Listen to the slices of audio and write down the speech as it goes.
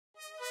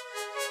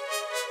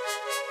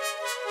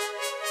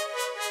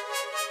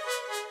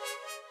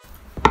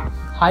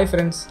Hi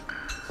friends,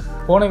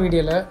 போன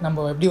வீடியோவில்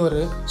நம்ம எப்படி ஒரு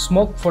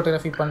ஸ்மோக்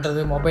ஃபோட்டோகிராஃபி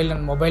பண்ணுறது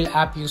மொபைல்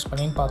ஆப் யூஸ்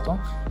பண்ணின்னு பார்த்தோம்.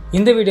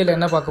 இந்த வீடியோவில்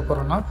என்ன பார்க்க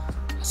போகிறோம்னா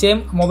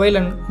சேம்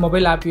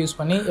மொபைல் ஆப் யூஸ்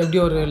பண்ணி எப்படி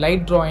ஒரு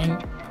லைட் ட்ராயிங்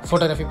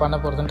ஃபோட்டோகிராஃபி பண்ண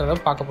போகிறதுன்றதை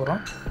பார்க்க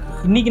போகிறோம்.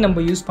 இன்றைக்கி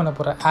நம்ம யூஸ் பண்ண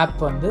போகிற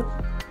ஆப் வந்து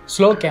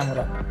ஸ்லோ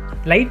கேமரா.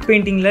 லைட்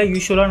பெயிண்டிங்கில்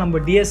யூஸ்வலாக நம்ம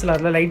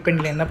DSLRல லைட்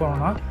பெயிண்டிங்கில் என்ன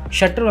பண்ணோம்னா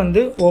ஷட்டர்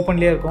வந்து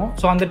ஓப்பன்லேயே இருக்கும்.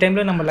 ஸோ அந்த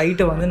டைமில் நம்ம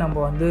லைட்டை வந்து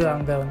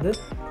அங்கே வந்து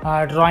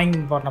ட்ராயிங்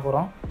பண்ண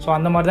போகிறோம். ஸோ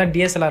அந்த மாதிரி தான்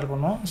DSLR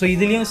பண்ணுவோம். ஸோ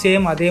இதுலேயும்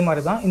சேம் அதே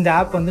மாதிரி தான் இந்த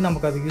ஆப் வந்து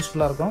நமக்கு அது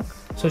யூஸ்ஃபுல்லாக இருக்கும்.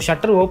 ஸோ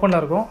ஷட்டர் ஓப்பனில்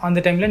இருக்கும்,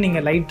 அந்த டைமில்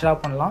நீங்கள் லைட் ட்ரா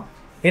பண்ணலாம்.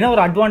 ஏன்னா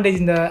ஒரு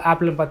அட்வான்டேஜ் இந்த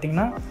ஆப்பில்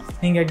பார்த்தீங்கன்னா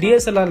நீங்கள்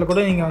DSLRல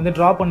கூட நீங்கள் வந்து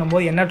ட்ரா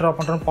பண்ணும்போது என்ன ட்ரா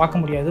பண்ணுறோன்னு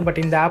பார்க்க முடியாது.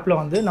 பட் இந்த ஆப்பில்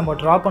வந்து நம்ம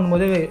ட்ரா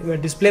பண்ணும்போது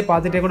டிஸ்பிளே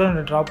பார்த்துட்டே கூட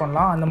ட்ரா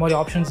பண்ணலாம். அந்த மாதிரி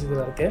ஆப்ஷன்ஸ்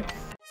இதில்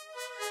இருக்குது.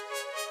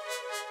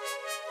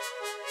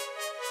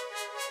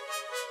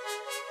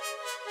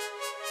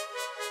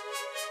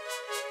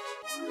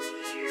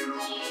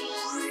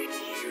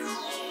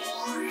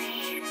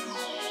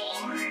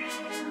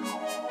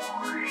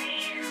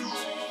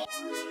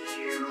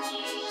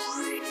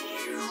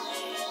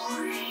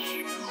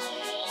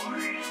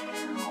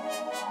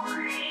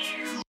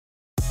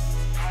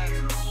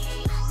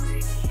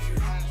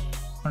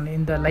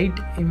 இந்த லைட்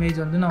இமேஜ்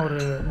வந்து நான் ஒரு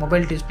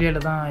மொபைல் டிஸ்பிளேல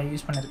தான்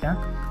யூஸ் பண்ணியிருக்கேன்.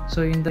 ஸோ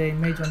இந்த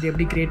இமேஜ் வந்து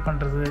எப்படி க்ரியேட்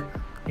பண்ணுறது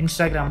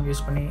இன்ஸ்டாகிராம்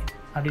யூஸ் பண்ணி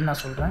அப்படின்னு நான்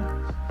சொல்கிறேன்.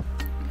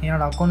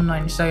 என்னோடய அக்கௌண்ட்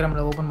நான்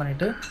இன்ஸ்டாகிராமில் ஓப்பன்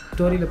பண்ணிவிட்டு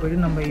ஸ்டோரியில்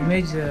போய்ட்டு நம்ம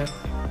இமேஜ்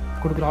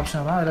கொடுக்குற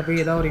ஆப்ஷன் தான், அதில்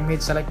போய் ஏதாவது ஒரு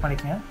இமேஜ் செலக்ட்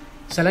பண்ணிக்கங்க.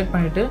 செலக்ட்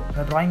பண்ணிவிட்டு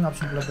ட்ராயிங்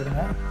ஆப்ஷனுக்குள்ளே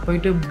போய்டுங்க.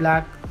 போய்ட்டு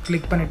பிளாக்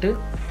கிளிக் பண்ணிவிட்டு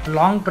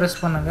லாங் ப்ரெஸ்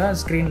பண்ணுங்கள்.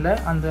 ஸ்க்ரீனில்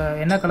அந்த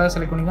என்ன கலர்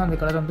செலக்ட் பண்ணிங்களோ அந்த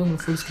கலர் வந்து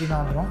உங்களுக்கு ஃபுல் ஸ்க்ரீனாக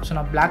வந்துடும். ஸோ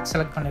நான் பிளாக்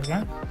செலக்ட்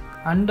பண்ணியிருக்கேன்.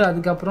 அண்டு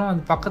அதுக்கப்புறம்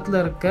அது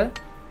பக்கத்தில் இருக்க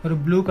ஒரு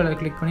ப்ளூ கலர்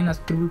கிளிக் பண்ணி நான்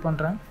ஸ்க்ரிபிள்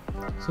பண்ணுறேன்.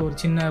 ஸோ ஒரு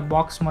சின்ன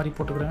பாக்ஸ் மாதிரி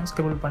போட்டுக்கிறேன்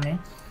ஸ்க்ரிபிள் பண்ணி.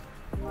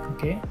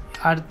 ஓகே,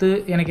 அடுத்து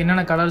எனக்கு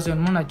என்னென்ன கலர்ஸ்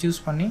வேணுமோ நான் சூஸ்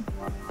பண்ணி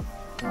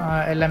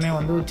எல்லாமே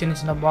வந்து ஒரு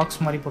சின்ன பாக்ஸ்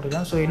மாதிரி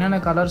போட்டுக்கிறேன். ஸோ என்னென்ன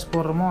கலர்ஸ்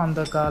போடுறோமோ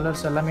அந்த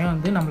கலர்ஸ் எல்லாமே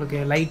வந்து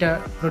நம்மளுக்கு லைட்டாக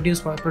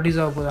ப்ரொடியூஸ்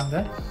ஆக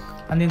போதாங்க.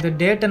 அந்த இந்த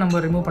டேட்டை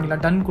நம்ம ரிமூவ்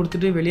பண்ணிக்கலாம். டன்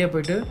கொடுத்துட்டு வெளியே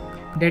போய்ட்டு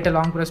டேட்டை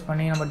லாங் ப்ரெஸ்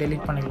பண்ணி நம்ம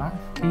டெலீட் பண்ணிக்கலாம்.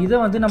 இதை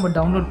வந்து நம்ம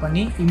டவுன்லோட்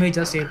பண்ணி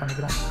இமேஜாக சேவ்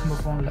பண்ணிக்கிறோம் நம்ம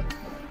ஃபோனில்.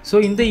 ஸோ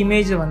இந்த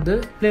இமேஜை வந்து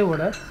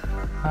டிஸ்பிளேவோட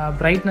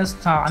பிரைட்னஸ்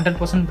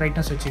 100%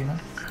 பிரைட்னஸ் வச்சுக்கணும்.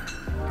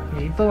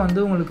 இப்போ வந்து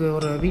உங்களுக்கு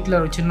ஒரு வீட்டில்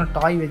ஒரு சின்ன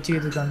டாய் வச்சு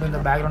இதுக்கு வந்து இந்த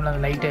பேக்ரவுண்டில்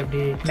அந்த லைட்டை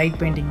எப்படி லைட்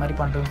பெயிண்டிங் மாதிரி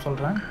பண்ணுறதுன்னு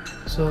சொல்கிறேன்.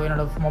 ஸோ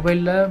என்னோடய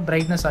மொபைலில்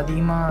பிரைட்னஸ்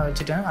அதிகமாக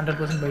வச்சுட்டேன்,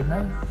 100%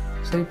 பிரைட்னஸ்.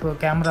 ஸோ இப்போ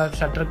கேமரா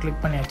ஷட்டர்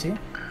கிளிக் பண்ணியாச்சு.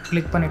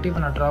 கிளிக் பண்ணிவிட்டு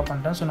இப்போ நான் ட்ரா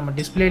பண்ணுறேன். ஸோ நம்ம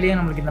டிஸ்பிளேலேயே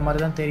நம்மளுக்கு இந்த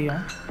மாதிரி தான்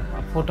தெரியும்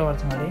ஃபோட்டோ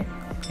வரது மாதிரி.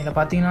 இதில்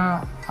பார்த்தீங்கன்னா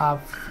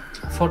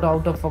ஃபோட்டோ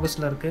அவுட் ஆஃப்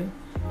ஃபோக்கஸில் இருக்குது.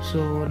 ஸோ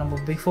நம்ம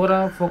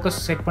பிஃபோராக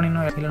ஃபோக்கஸ் செட்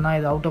பண்ணிடணும், இல்லைனா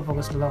இது அவுட் ஆஃப்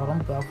ஃபோக்கஸில் தான்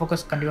வரும்.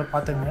 ஃபோக்கஸ் கண்டிப்பாக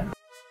பார்த்துங்க.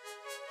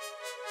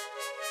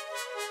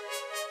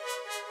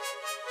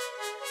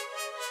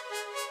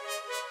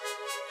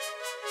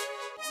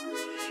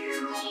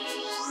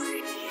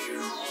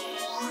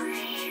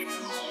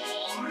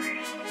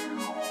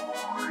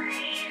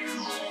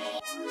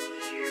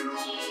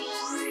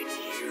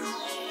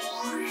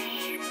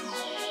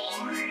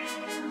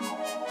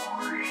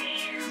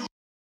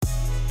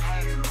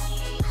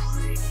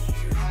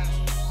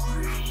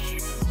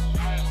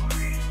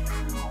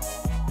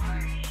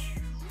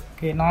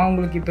 ஓகே, நான்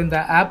உங்களுக்கு இப்போ இந்த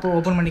ஆப்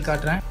ஓப்பன் பண்ணி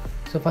காட்டுறேன்.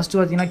 ஸோ ஃபஸ்ட்டு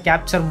பார்த்தீங்கன்னா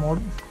கேப்சர்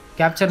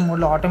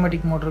மோடில்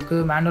ஆட்டோமேட்டிக் மோட்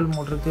இருக்குது, மேனுவல்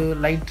மோட் இருக்குது,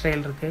 லைட்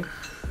ட்ரையல் இருக்குது.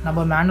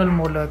 நம்ம மேனுவல்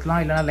மோடில்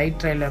வைக்கலாம், இல்லைனா லைட்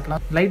ட்ரையல்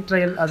வைக்கலாம். லைட்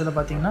ட்ரையல் அதில்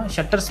பார்த்தீங்கன்னா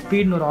ஷட்டர்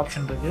ஸ்பீட்னு ஒரு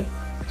ஆப்ஷன் இருக்குது.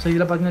 ஸோ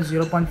இதில் பார்த்தீங்கன்னா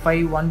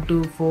 0.5, 1, 2,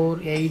 4,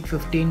 8,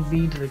 15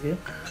 பீட் இருக்குது.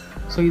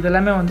 ஸோ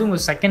இதெல்லாமே வந்து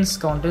உங்கள் செகண்ட்ஸ்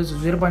கவுண்ட்டு.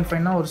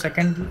 0.5னா ஒரு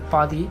செகண்ட்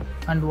பாதி,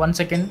 and 1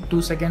 second,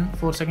 2 second,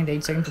 4 second,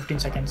 8 second,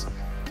 15 seconds.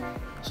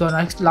 So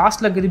next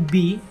லாஸ்ட்டில் இருக்குது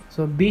B.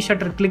 So B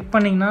shutter click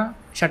பண்ணிங்கன்னா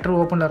ஷட்டர்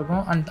ஓப்பனில்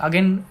இருக்கும், அண்ட்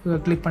அகைன்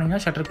கிளிக் பண்ணிங்கன்னா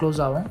ஷட்டர் க்ளோஸ்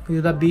ஆகும்.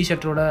 இதுதான் பி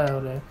ஷட்டரோட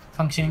ஒரு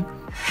ஃபங்க்ஷனிங்.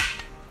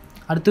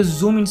 அடுத்து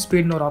ஜூம் இன்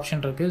ஸ்பீட்னு ஒரு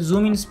ஆப்ஷன் இருக்குது.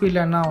 ஜூம் இன்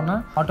ஸ்பீடில் என்ன ஆகும்னா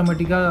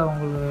ஆட்டோமேட்டிக்காக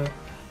உங்களுக்கு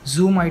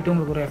ஜூம் ஆகிட்டு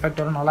உங்களுக்கு ஒரு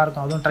எஃபெக்ட் வரும்,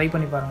 நல்லாயிருக்கும். அதுவும் ட்ரை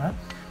பண்ணி பாருங்கள்.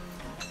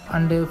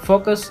 அண்டு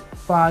ஃபோக்கஸ்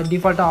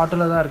டிஃபால்ட்டாக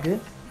ஆட்டோவில் தான்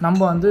இருக்குது. நம்ம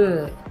வந்து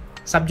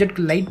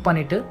சப்ஜெக்ட் லைட்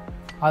பண்ணிவிட்டு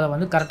அதை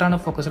வந்து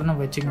கரெக்டான ஃபோக்கஸில்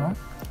நம்ம வச்சுக்கணும்.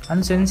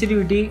 அண்ட்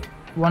சென்சிட்டிவிட்டி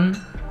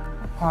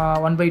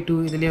 1/2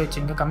 இதிலே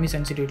வச்சுங்க, கம்மி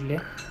சென்சிட்டிவிட்டிலே.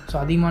 ஸோ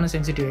அதிகமான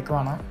சென்சிட்டிவ் வைக்க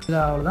வேணாம். இது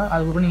அவ்வளோதான்.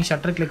 அதுக்கப்புறம் நீங்கள்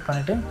ஷட்டர் கிளிக்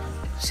பண்ணிவிட்டு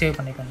சேவ்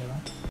பண்ணிக்கோங்க.